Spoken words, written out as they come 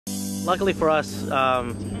Luckily for us,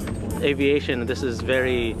 aviation, this is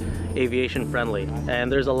very aviation friendly,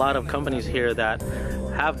 and there's a lot of companies here that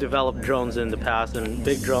have developed drones in the past, and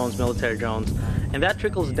big drones, military drones, and that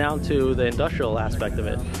trickles down to the industrial aspect of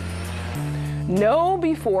it. Know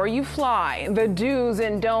before you fly. The do's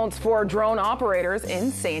and don'ts for drone operators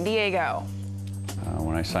in San Diego.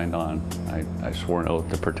 When I signed on, I swore an oath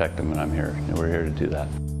to protect them, and I'm here. And we're here to do that.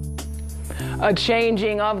 A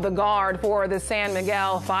changing of the guard for the San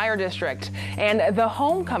Miguel Fire District and the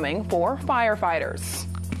homecoming for firefighters.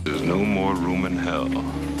 There's no more room in hell.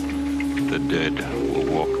 The dead will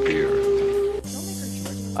walk the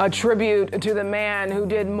earth. A tribute to the man who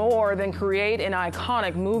did more than create an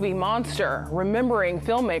iconic movie monster, remembering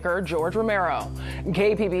filmmaker George Romero.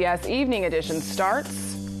 KPBS Evening Edition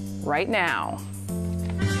starts right now.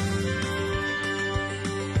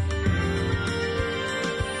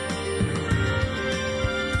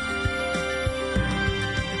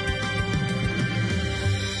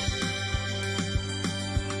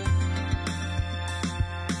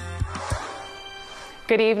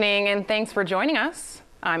 Good evening, and thanks for joining us.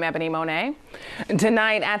 I'm Ebony Monet.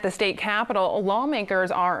 Tonight at the state capitol,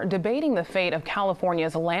 lawmakers are debating the fate of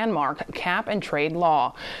California's landmark cap and trade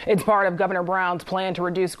law. It's part of Governor Brown's plan to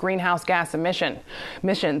reduce greenhouse gas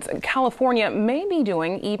emissions. California may be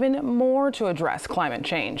doing even more to address climate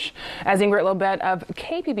change. As Ingrid Lobet of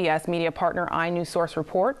KPBS media partner iNewsSource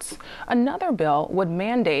reports, another bill would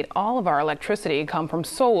mandate all of our electricity come from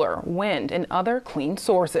solar, wind, and other clean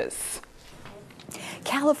sources.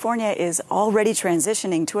 California is already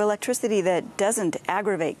transitioning to electricity that doesn't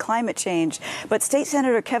aggravate climate change, but State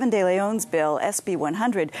Senator Kevin De Leon's bill, SB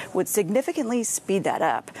 100, would significantly speed that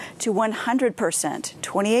up to 100%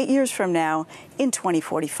 28 years from now in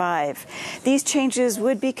 2045. These changes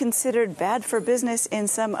would be considered bad for business in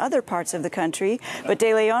some other parts of the country, but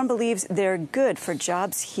De Leon believes they're good for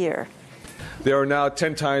jobs here. There are now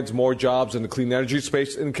 10 times more jobs in the clean energy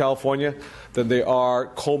space in California than there are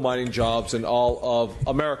coal mining jobs in all of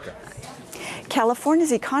America.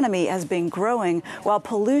 California's economy has been growing while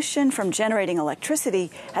pollution from generating electricity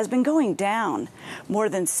has been going down. More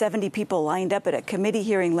than 70 people lined up at a committee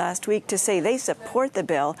hearing last week to say they support the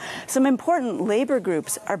bill. Some important labor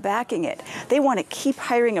groups are backing it. They want to keep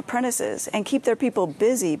hiring apprentices and keep their people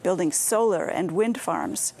busy building solar and wind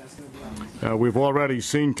farms. We've already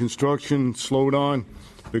seen construction slow down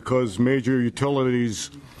because major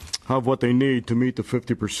utilities have what they need to meet the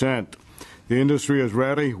 50%. The industry is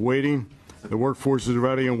ready, waiting. The workforce is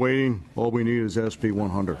ready and waiting. All we need is SB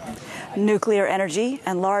 100. Nuclear energy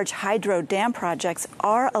and large hydro dam projects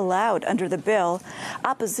are allowed under the bill.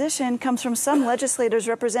 Opposition comes from some legislators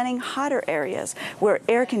representing hotter areas where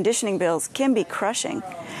air conditioning bills can be crushing.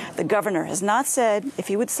 The governor has not said if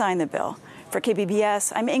he would sign the bill. For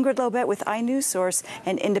KPBS, I'm Ingrid Lobet with iNewsSource,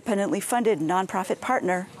 an independently funded nonprofit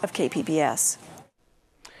partner of KPBS.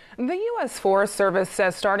 The U.S. Forest Service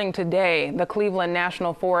says starting today, the Cleveland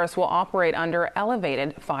National Forest will operate under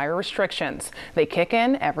elevated fire restrictions. They kick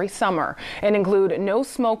in every summer and include no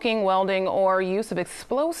smoking, welding, or use of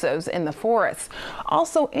explosives in the forest.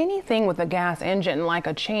 Also, anything with a gas engine like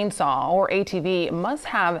a chainsaw or ATV must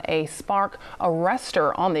have a spark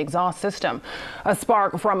arrestor on the exhaust system. A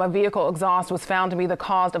spark from a vehicle exhaust was found to be the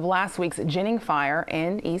cause of last week's Jennings fire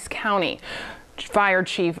in East County. Fire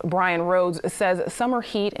Chief Brian Rhodes says summer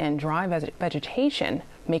heat and dry vegetation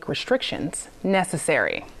make restrictions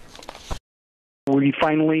necessary. We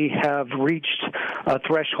finally have reached a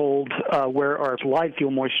threshold where our live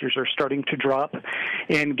fuel moistures are starting to drop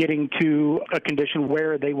and getting to a condition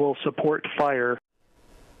where they will support fire.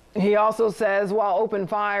 He also says while open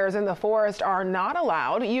fires in the forest are not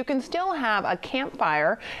allowed, you can still have a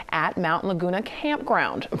campfire at Mount Laguna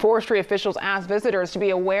Campground. Forestry officials ask visitors to be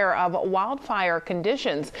aware of wildfire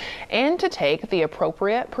conditions and to take the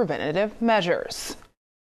appropriate preventative measures.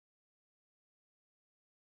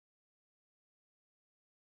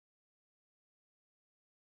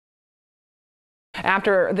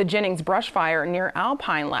 After the Jennings brush fire near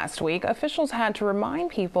Alpine last week, officials had to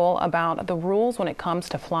remind people about the rules when it comes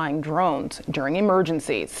to flying drones during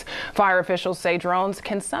emergencies. Fire officials say drones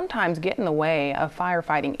can sometimes get in the way of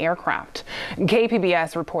firefighting aircraft.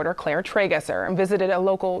 KPBS reporter Claire Tragesser visited a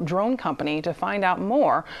local drone company to find out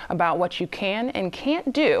more about what you can and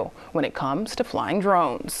can't do when it comes to flying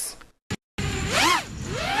drones.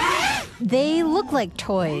 They look like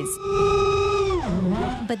toys.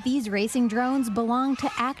 But these racing drones belong to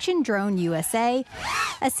Action Drone USA,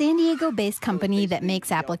 a San Diego-based company that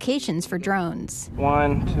makes applications for drones.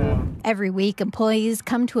 1, 2. Every week, employees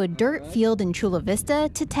come to a dirt field in Chula Vista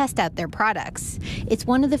to test out their products. It's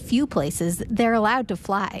one of the few places they're allowed to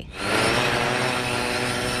fly.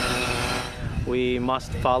 We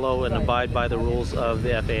must follow and abide by the rules of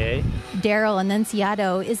the FAA. Daryl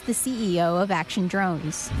Annunziato is the CEO of Action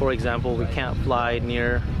Drones. For example, we can't fly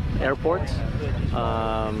near airports.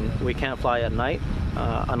 We can't fly at night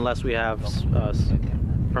unless we have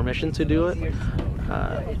permission to do it.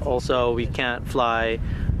 Also, we can't fly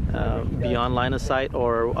beyond line of sight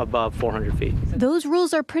or above 400 feet. Those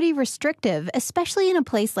rules are pretty restrictive, especially in a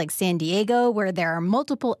place like San Diego, where there are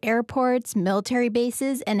multiple airports, military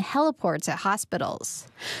bases, and heliports at hospitals.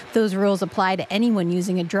 Those rules apply to anyone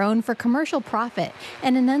using a drone for commercial profit,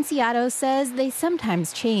 and Annunziato says they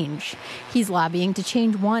sometimes change. He's lobbying to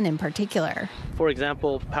change one in particular. For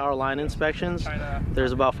example, power line inspections.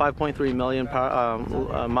 There's about 5.3 million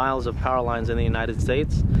miles of power lines in the United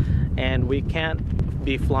States, and we can't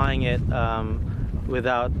be flying it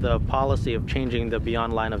without the policy of changing the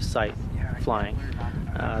beyond line of sight flying.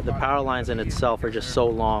 The power lines in itself are just so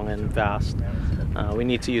long and vast. We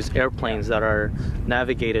need to use airplanes that are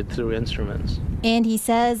navigated through instruments. And he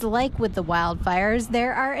says, like with the wildfires,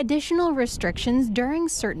 there are additional restrictions during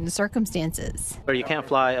certain circumstances. You can't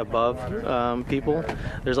fly above people.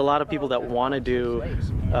 There's a lot of people that want to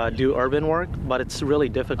do urban work, but it's really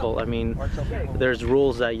difficult. I mean, there's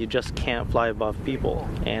rules that you just can't fly above people.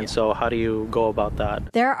 And so how do you go about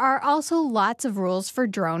that? There are also lots of rules for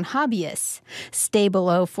drone hobbyists. Stay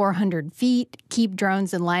below 400 feet, keep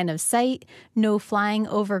drones in line of sight, no flying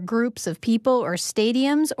over groups of people or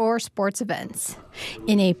stadiums or sports events.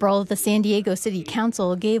 In April, the San Diego City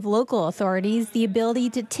Council gave local authorities the ability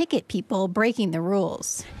to ticket people breaking the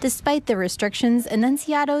rules. Despite the restrictions,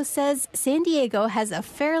 Annunziato says San Diego has a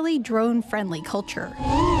fairly drone-friendly culture.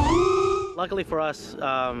 Luckily for us,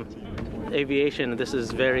 aviation, this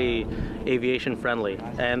is very aviation friendly.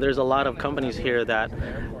 And there's a lot of companies here that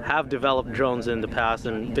have developed drones in the past,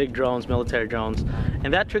 and big drones, military drones,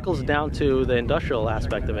 and that trickles down to the industrial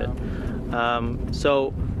aspect of it.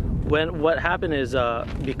 What happened is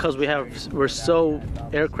because we're so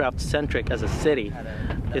aircraft centric as a city,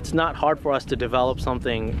 it's not hard for us to develop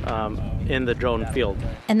something in the drone field.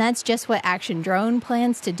 And that's just what Action Drone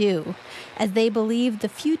plans to do, as they believe the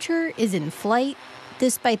future is in flight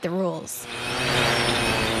despite the rules.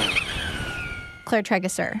 Claire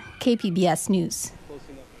Tregesser, KPBS News.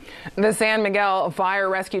 The San Miguel Fire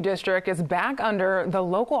Rescue District is back under the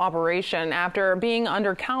local operation after being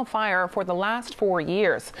under CAL FIRE for the last 4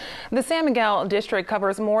 years. The San Miguel District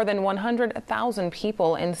covers more than 100,000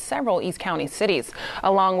 people in several East County cities,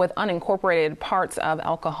 along with unincorporated parts of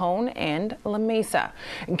El Cajon and La Mesa.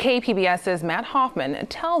 KPBS's Matt Hoffman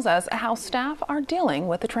tells us how staff are dealing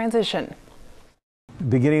with the transition.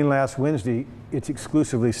 Beginning last Wednesday, it's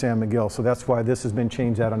exclusively San Miguel, so that's why this has been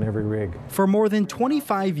changed out on every rig. For more than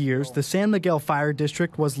 25 years, the San Miguel Fire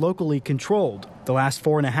District was locally controlled. The last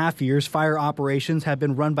 4.5 years, fire operations have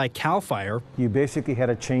been run by CAL FIRE. You basically had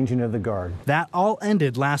a changing of the guard. That all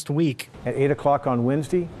ended last week. At 8 o'clock on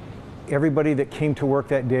Wednesday, everybody that came to work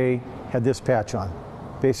that day had this patch on.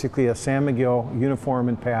 Basically a San Miguel uniform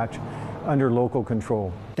and patch under local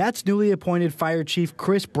control. That's newly appointed Fire Chief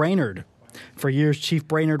Chris Brainerd. For years, Chief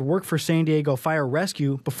Brainerd worked for San Diego Fire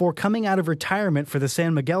Rescue before coming out of retirement for the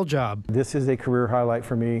San Miguel job. This is a career highlight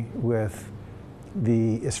for me, with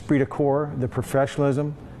the esprit de corps, the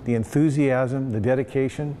professionalism, the enthusiasm, the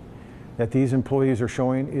dedication that these employees are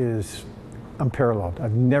showing is unparalleled.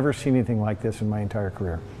 I've never seen anything like this in my entire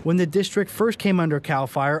career. When the district first came under CAL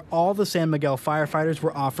FIRE, all the San Miguel firefighters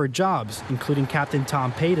were offered jobs, including Captain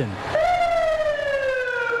Tom Payton.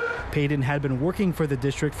 Payton had been working for the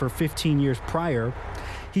district for 15 years prior.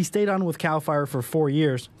 He stayed on with CAL FIRE for 4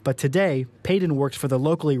 years, but today, Payton works for the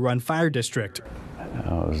locally run fire district. It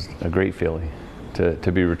was a great feeling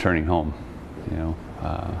to be returning home. You know,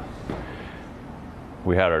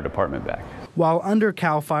 we had our department back. While under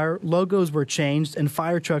CAL FIRE, logos were changed and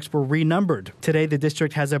fire trucks were renumbered. Today, the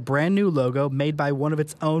district has a brand new logo made by one of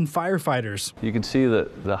its own firefighters. You can see the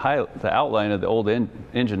outline of the old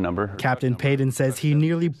engine number. Captain Payton says he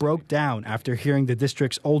nearly broke down after hearing the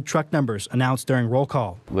district's old truck numbers announced during roll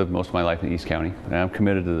call. Lived most of my life in East County, and I'm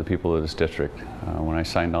committed to the people of this district. When I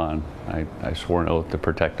signed on, I swore an oath to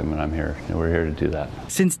protect them, and I'm here. And we're here to do that.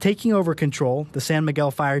 Since taking over control, the San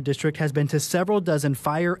Miguel Fire District has been to several dozen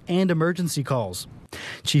fire and emergency calls.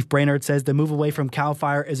 Chief Brainerd says the move away from CAL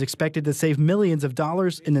FIRE is expected to save millions of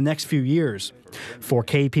dollars in the next few years. For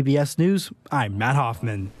KPBS News, I'm Matt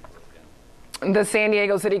Hoffman. The San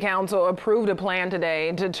Diego City Council approved a plan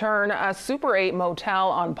today to turn a Super 8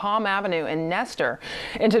 motel on Palm Avenue in Nestor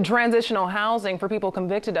into transitional housing for people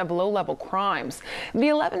convicted of low-level crimes. The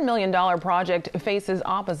 $11 million project faces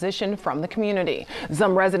opposition from the community.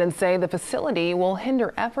 Some residents say the facility will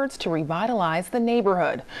hinder efforts to revitalize the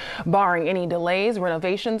neighborhood. Barring any delays,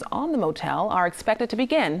 renovations on the motel are expected to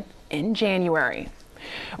begin in January.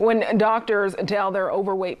 When doctors tell their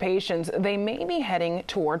overweight patients they may be heading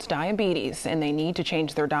towards diabetes and they need to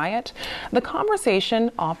change their diet, the conversation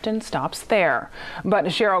often stops there. But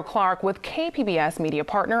Cheryl Clark with KPBS media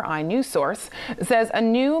partner iNewsSource says a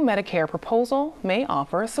new Medicare proposal may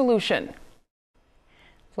offer a solution.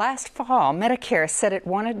 Last fall, Medicare said it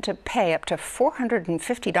wanted to pay up to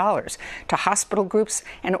 $450 to hospital groups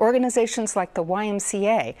and organizations like the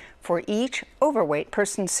YMCA for each overweight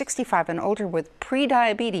person 65 and older with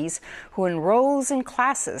prediabetes who enrolls in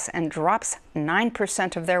classes and drops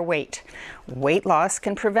 9% of their weight. Weight loss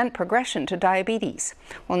can prevent progression to diabetes.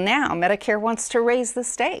 Well, now Medicare wants to raise the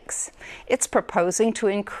stakes. It's proposing to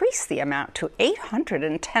increase the amount to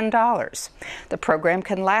 $810. The program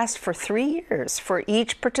can last for 3 years for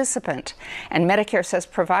each participant, and Medicare says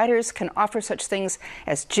providers can offer such things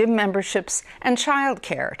as gym memberships and child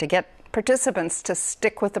care to get participants to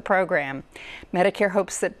stick with the program. Medicare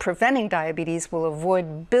hopes that preventing diabetes will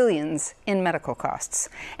avoid billions in medical costs.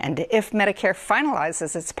 And if Medicare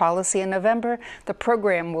finalizes its policy in November, the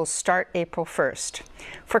program will start April 1st.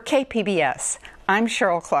 For KPBS, I'm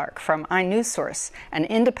Cheryl Clark from iNewsSource, an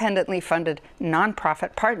independently funded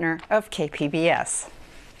nonprofit partner of KPBS.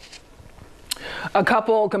 A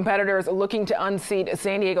couple competitors looking to unseat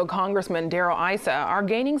San Diego Congressman Darrell Issa are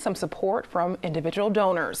gaining some support from individual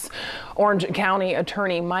donors. Orange County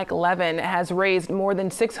Attorney Mike Levin has raised more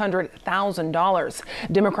than $600,000.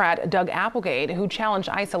 Democrat Doug Applegate, who challenged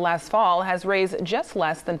Issa last fall, has raised just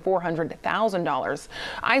less than $400,000.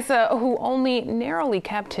 Issa, who only narrowly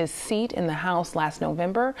kept his seat in the House last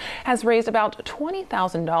November, has raised about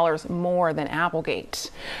 $20,000 more than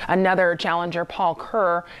Applegate. Another challenger, Paul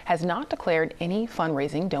Kerr, has not declared any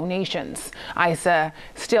fundraising donations. Issa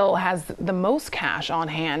still has the most cash on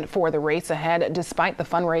hand for the race ahead, despite the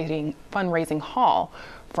fundraising haul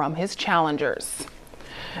from his challengers.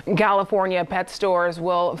 California pet stores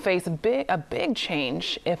will face a big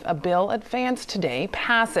change if a bill advanced today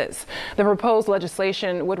passes. The proposed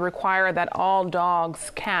legislation would require that all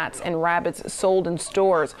dogs, cats, and rabbits sold in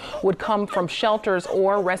stores would come from shelters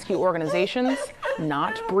or rescue organizations,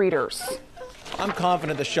 not breeders. I'm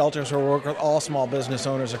confident the shelters will work with all small business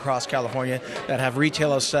owners across California that have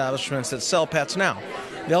retail establishments that sell pets now.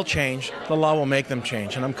 They'll change. The law will make them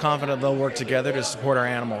change, and I'm confident they'll work together to support our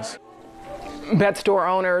animals. Pet store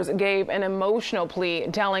owners gave an emotional plea,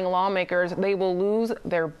 telling lawmakers they will lose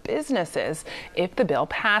their businesses if the bill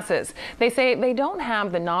passes. They say they don't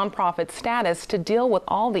have the nonprofit status to deal with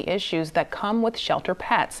all the issues that come with shelter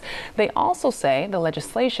pets. They also say the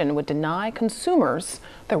legislation would deny consumers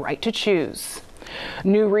the right to choose.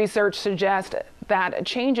 New research suggests that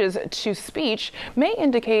changes to speech may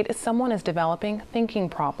indicate someone is developing thinking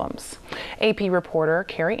problems. AP reporter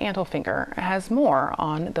Carrie Antelfinger has more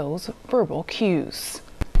on those verbal cues.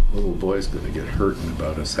 Little boy's going to get hurt in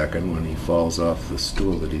about a second when he falls off the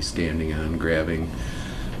stool that he's standing on, grabbing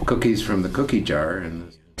cookies from the cookie jar.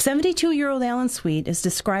 And 72-year-old Alan Sweet is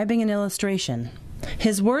describing an illustration.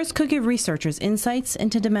 His words could give researchers insights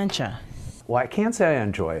into dementia. Well, I can't say I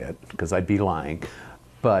enjoy it, because I'd be lying,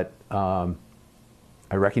 but I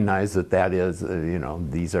recognize that is,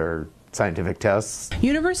 these are scientific tests.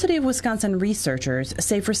 University of Wisconsin researchers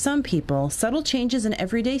say for some people, subtle changes in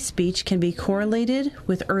everyday speech can be correlated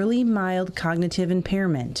with early mild cognitive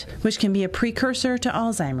impairment, which can be a precursor to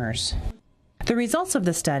Alzheimer's. The results of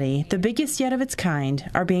the study, the biggest yet of its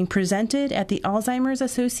kind, are being presented at the Alzheimer's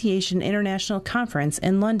Association International Conference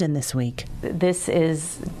in London this week. This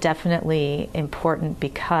is definitely important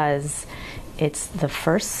because it's the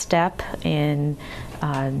first step in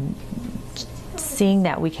seeing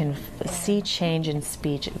that we can see change in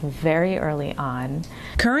speech very early on.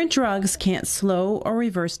 Current drugs can't slow or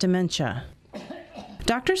reverse dementia.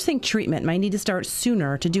 Doctors think treatment might need to start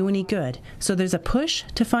sooner to do any good, so there's a push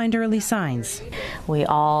to find early signs. We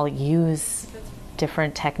all use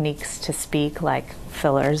different techniques to speak, like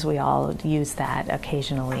fillers. We all use that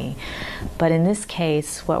occasionally. But in this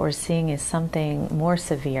case, what we're seeing is something more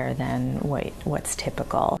severe than what's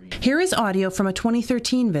typical. Here is audio from a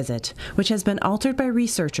 2013 visit, which has been altered by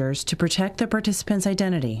researchers to protect the participant's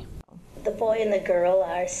identity. The boy and the girl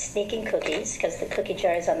are sneaking cookies because the cookie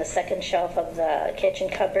jar is on the second shelf of the kitchen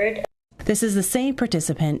cupboard. This is the same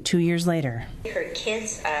participant 2 years later. Her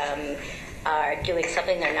kids are doing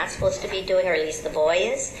something they're not supposed to be doing, or at least the boy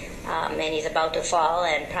is, and he's about to fall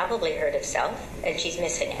and probably hurt himself, and she's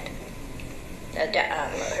missing it.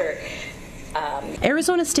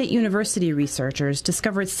 Arizona State University researchers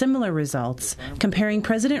discovered similar results comparing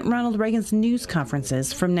President Ronald Reagan's news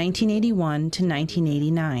conferences from 1981 to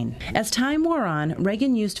 1989. As time wore on,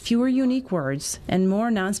 Reagan used fewer unique words and more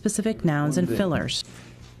nonspecific nouns and fillers.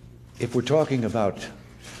 If we're talking about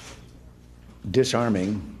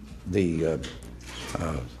disarming the,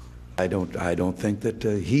 I don't think that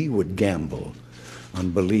he would gamble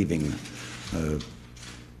on believing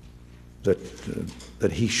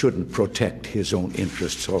that he shouldn't protect his own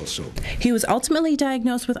interests also. He was ultimately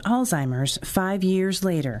diagnosed with Alzheimer's 5 years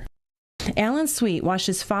later. Alan Sweet watched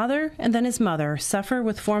his father and then his mother suffer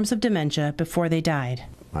with forms of dementia before they died.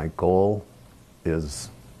 My goal is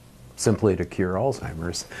simply to cure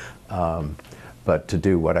Alzheimer's, but to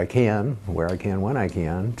do what I can, where I can, when I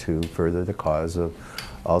can, to further the cause of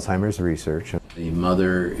Alzheimer's research. The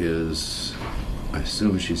mother is, I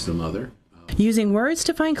assume she's the mother. Using words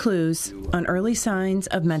to find clues on early signs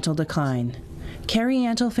of mental decline. Carrie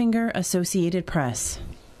Antelfinger, Associated Press.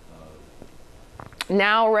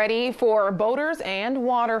 Now ready for boaters and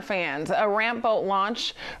water fans. A ramp boat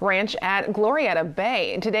launch ranch at Glorietta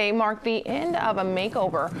Bay today marked the end of a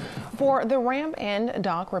makeover for the ramp and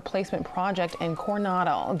dock replacement project in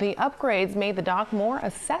Coronado. The upgrades made the dock more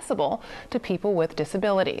accessible to people with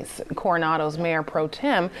disabilities. Coronado's Mayor Pro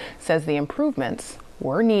Tem says the improvements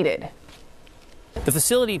were needed. The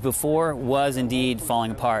facility before was indeed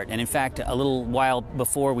falling apart, and in fact, a little while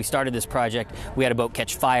before we started this project, we had a boat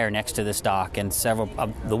catch fire next to this dock, and several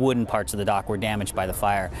of the wooden parts of the dock were damaged by the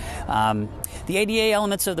fire. The ADA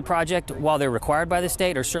elements of the project, while they're required by the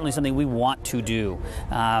state, are certainly something we want to do.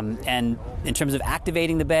 And in terms of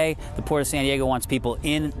activating the bay, the Port of San Diego wants people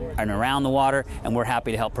in and around the water, and we're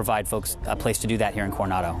happy to help provide folks a place to do that here in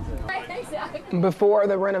Coronado. Before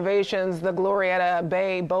the renovations, the Glorietta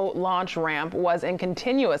Bay boat launch ramp was in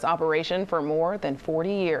continuous operation for more than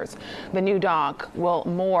 40 years. The new dock will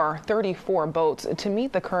moor 34 boats to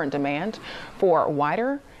meet the current demand for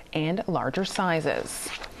wider and larger sizes.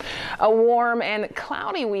 A warm and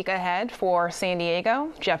cloudy week ahead for San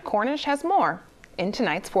Diego. Jeff Cornish has more in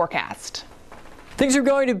tonight's forecast. Things are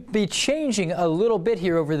going to be changing a little bit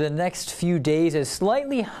here over the next few days as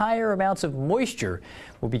slightly higher amounts of moisture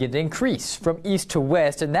will begin to increase from east to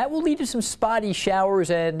west, and that will lead to some spotty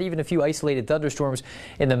showers and even a few isolated thunderstorms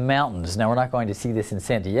in the mountains. Now, we're not going to see this in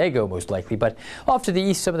San Diego most likely, but off to the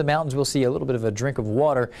east, some of the mountains will see a little bit of a drink of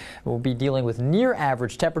water. We'll be dealing with near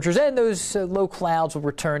average temperatures, and those low clouds will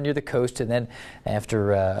return near the coast, and then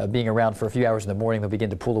after being around for a few hours in the morning, they'll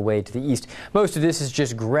begin to pull away to the east. Most of this is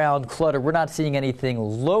just ground clutter. We're not seeing anything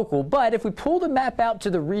local, but if we pull the map out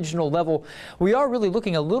to the regional level, we are really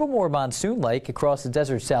looking a little more monsoon-like across the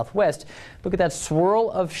desert southwest. Look at that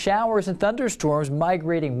swirl of showers and thunderstorms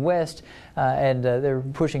migrating west, and they're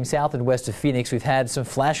pushing south and west of Phoenix. We've had some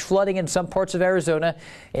flash flooding in some parts of Arizona.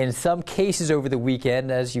 In some cases over the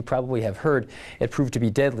weekend, as you probably have heard, it proved to be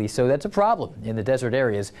deadly. So that's a problem in the desert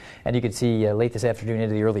areas. And you can see late this afternoon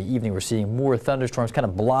into the early evening, we're seeing more thunderstorms kind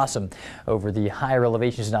of blossom over the higher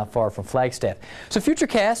elevations not far from Flagstaff. So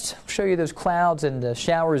Futurecast will show you those clouds and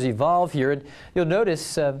showers evolve here. And you'll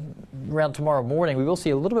notice around tomorrow morning, we will see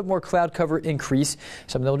a little bit more cloud cover increase.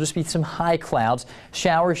 Some of them will just be some high clouds.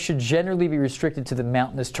 Showers should generally be restricted to the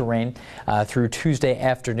mountainous terrain through Tuesday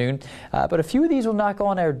afternoon. But a few of these will knock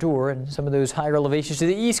on our door, and some of those higher elevations to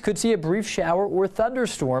the east could see a brief shower or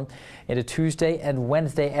thunderstorm into Tuesday and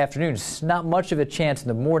Wednesday afternoons. Not much of a chance in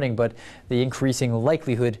the morning, but the increasing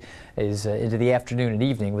likelihood is into the afternoon and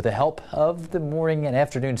evening. With the help of the morning and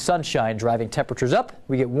afternoon sunshine driving temperatures up,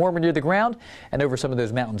 we get warmer near the ground, and over some of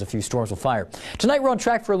those mountains a few storms will fire. Tonight we're on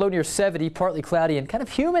track for a low near 70, partly cloudy and kind of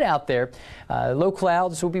humid out there. Low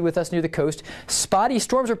clouds will be with us near the coast. Spotty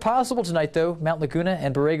storms are possible tonight, though, Mount Laguna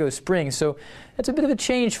and Borrego Springs, so that's a bit of a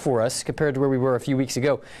change for us compared to where we were a few weeks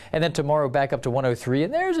ago. And then tomorrow back up to 103,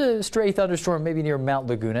 and there's a stray thunderstorm maybe near Mount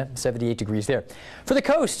Laguna, 78 degrees there. For the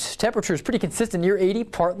coast, temperatures pretty consistent near 80,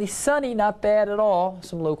 partly sunny, not bad at all.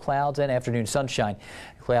 Some low clouds and afternoon sunshine.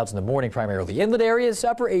 Clouds in the morning primarily. Inland areas,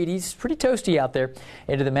 upper 80s, pretty toasty out there.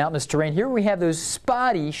 Into the mountainous terrain here, we have those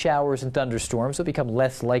spotty showers and thunderstorms. They'll become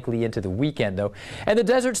less likely into the weekend, though. And the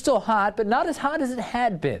desert's still hot, but not as hot as it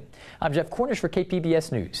had been. I'm Jeff Cornish for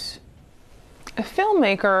KPBS News.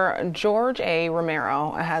 Filmmaker George A.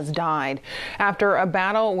 Romero has died after a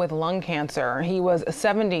battle with lung cancer. He was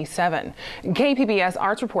 77. KPBS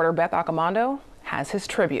arts reporter Beth Accomando has his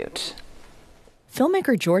tribute.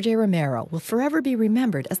 Filmmaker George A. Romero will forever be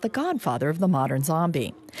remembered as the godfather of the modern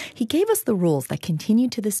zombie. He gave us the rules that continue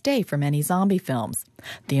to this day for many zombie films.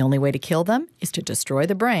 The only way to kill them is to destroy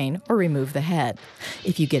the brain or remove the head.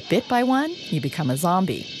 If you get bit by one, you become a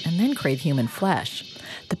zombie and then crave human flesh.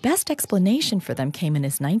 The best explanation for them came in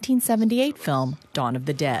his 1978 film, Dawn of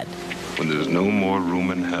the Dead. When there's no more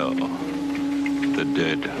room in hell, the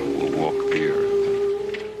dead will walk the earth.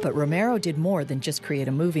 But Romero did more than just create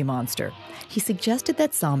a movie monster. He suggested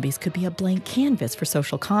that zombies could be a blank canvas for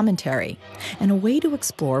social commentary and a way to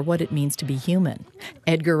explore what it means to be human.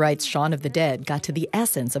 Edgar Wright's Shaun of the Dead got to the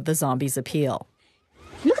essence of the zombie's appeal.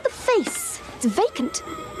 Look at the face. It's vacant,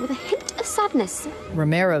 with a hint of sadness.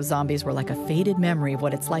 Romero's zombies were like a faded memory of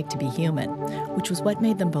what it's like to be human, which was what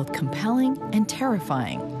made them both compelling and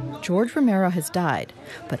terrifying. George Romero has died,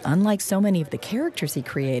 but unlike so many of the characters he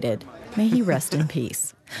created, may he rest in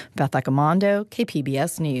peace. Beth Accomando,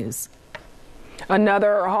 KPBS News.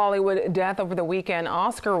 Another Hollywood death over the weekend,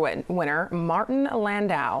 Oscar winner Martin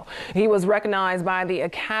Landau. He was recognized by the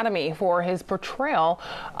Academy for his portrayal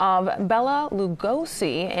of Bela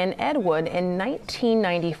Lugosi in Ed Wood in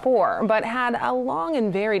 1994, but had a long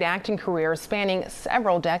and varied acting career spanning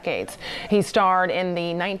several decades. He starred in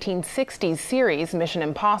the 1960s series Mission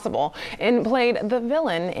Impossible and played the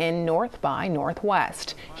villain in North by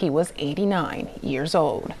Northwest. He was 89 years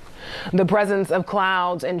old. The presence of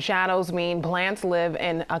clouds and shadows mean plants live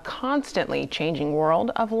in a constantly changing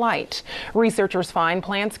world of light. Researchers find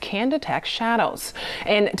plants can detect shadows.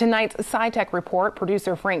 In tonight's SciTech report,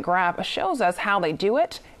 producer Frank Graff shows us how they do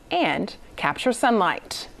it and capture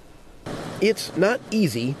sunlight. It's not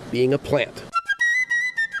easy being a plant.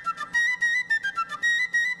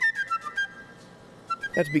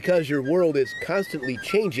 That's because your world is constantly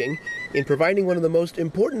changing in providing one of the most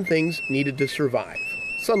important things needed to survive: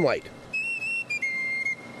 sunlight.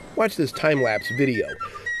 Watch this time-lapse video.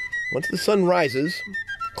 Once the sun rises,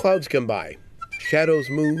 clouds come by. Shadows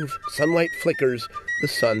move, sunlight flickers, the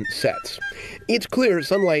sun sets. It's clear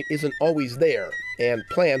sunlight isn't always there, and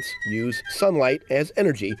plants use sunlight as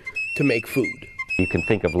energy to make food. You can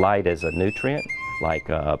think of light as a nutrient, like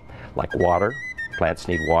water. Plants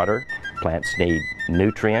need water. Plants need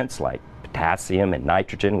nutrients like potassium and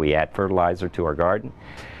nitrogen. We add fertilizer to our garden.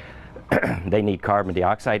 They need carbon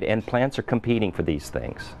dioxide, and plants are competing for these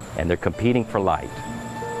things, and they're competing for light.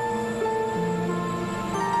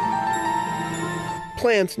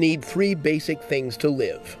 Plants need three basic things to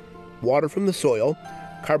live: water from the soil,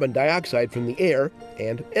 carbon dioxide from the air,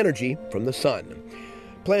 and energy from the sun.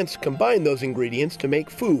 Plants combine those ingredients to make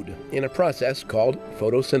food in a process called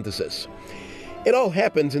photosynthesis. It all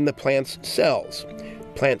happens in the plant's cells.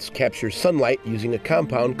 Plants capture sunlight using a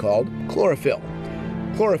compound called chlorophyll.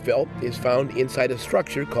 Chlorophyll is found inside a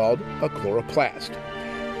structure called a chloroplast.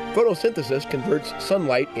 Photosynthesis converts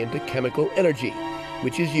sunlight into chemical energy,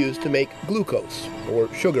 which is used to make glucose,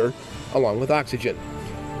 or sugar, along with oxygen.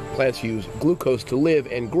 Plants use glucose to live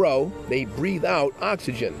and grow. They breathe out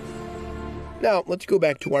oxygen. Now, let's go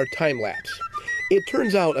back to our time lapse. It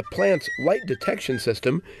turns out a plant's light detection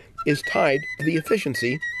system is tied to the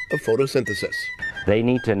efficiency of photosynthesis. They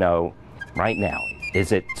need to know right now,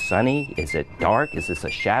 is it sunny? Is it dark? Is this a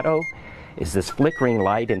shadow? Is this flickering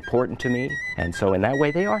light important to me? And so in that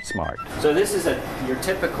way they are smart. So this is your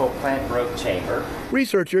typical plant growth chamber.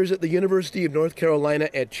 Researchers at the University of North Carolina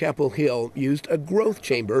at Chapel Hill used a growth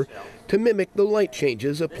chamber to mimic the light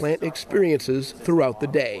changes a plant experiences throughout the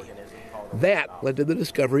day. That led to the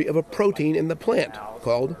discovery of a protein in the plant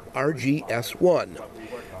called RGS1.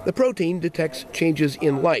 The protein detects changes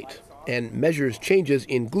in light and measures changes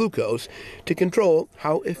in glucose to control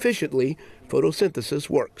how efficiently photosynthesis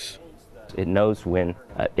works. It knows when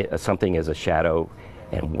something is a shadow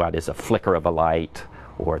and what is a flicker of a light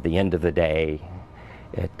or the end of the day.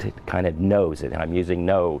 It kind of knows it, and I'm using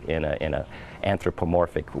know in a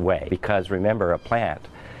anthropomorphic way, because remember, a plant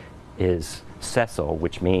is sessile,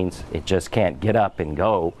 which means it just can't get up and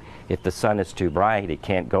go. If the sun is too bright, it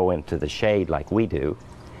can't go into the shade like we do.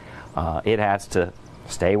 It has to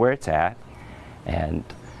stay where it's at, and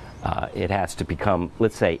it has to become,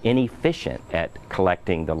 let's say, inefficient at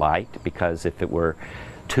collecting the light, because if it were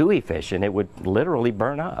too efficient, it would literally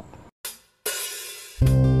burn up.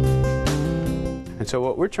 And so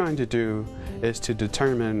what we're trying to do is to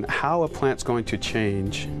determine how a plant's going to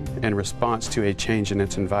change in response to a change in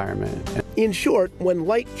its environment. In short, when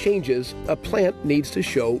light changes, a plant needs to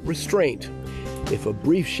show restraint. If a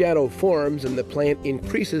brief shadow forms and the plant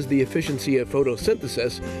increases the efficiency of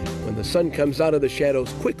photosynthesis, when the sun comes out of the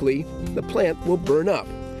shadows quickly, the plant will burn up.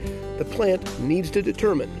 The plant needs to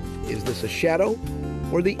determine, is this a shadow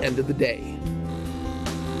or the end of the day?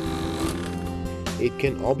 it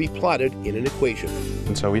can all be plotted in an equation.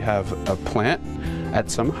 And so we have a plant at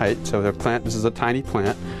some height. So the plant, this is a tiny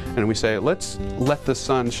plant, and we say, let's let the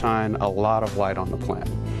sun shine a lot of light on the plant.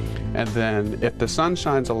 And then if the sun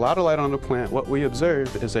shines a lot of light on the plant, what we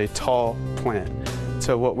observe is a tall plant.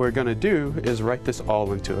 So what we're going to do is write this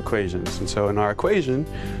all into equations. And so in our equation,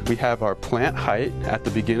 we have our plant height at the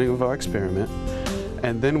beginning of our experiment,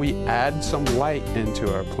 and then we add some light into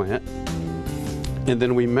our plant, and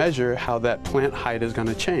then we measure how that plant height is going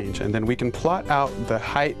to change. And then we can plot out the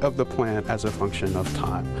height of the plant as a function of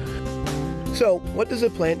time. So, what does a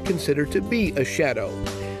plant consider to be a shadow?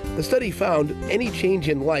 The study found any change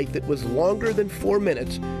in light that was longer than 4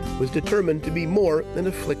 minutes was determined to be more than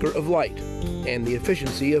a flicker of light, and the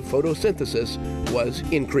efficiency of photosynthesis was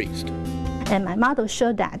increased. And my model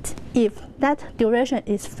showed that if that duration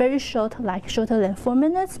is very short, like shorter than 4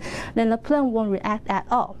 minutes, then the plant won't react at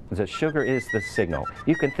all. The sugar is the signal.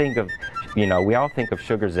 You can think of, we all think of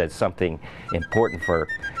sugars as something important for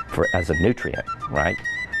as a nutrient, right?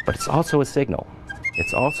 But it's also a signal.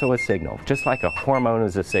 It's also a signal. Just like a hormone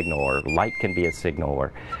is a signal, or light can be a signal,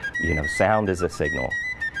 or sound is a signal.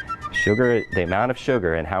 Sugar, the amount of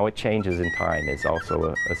sugar and how it changes in time is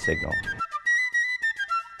also a signal.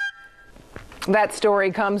 That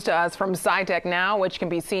story comes to us from SciTech Now, which can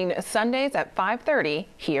be seen Sundays at 5:30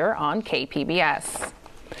 here on KPBS.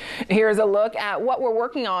 Here's a look at what we're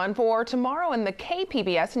working on for tomorrow in the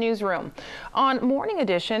KPBS newsroom. On Morning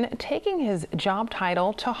Edition, taking his job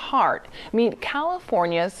title to heart, meet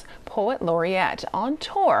California's Poet Laureate on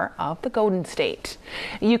tour of the Golden State.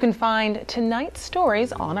 You can find tonight's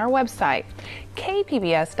stories on our website,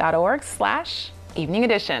 kpbs.org/evening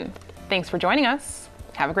edition. Thanks for joining us.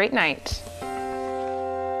 Have a great night.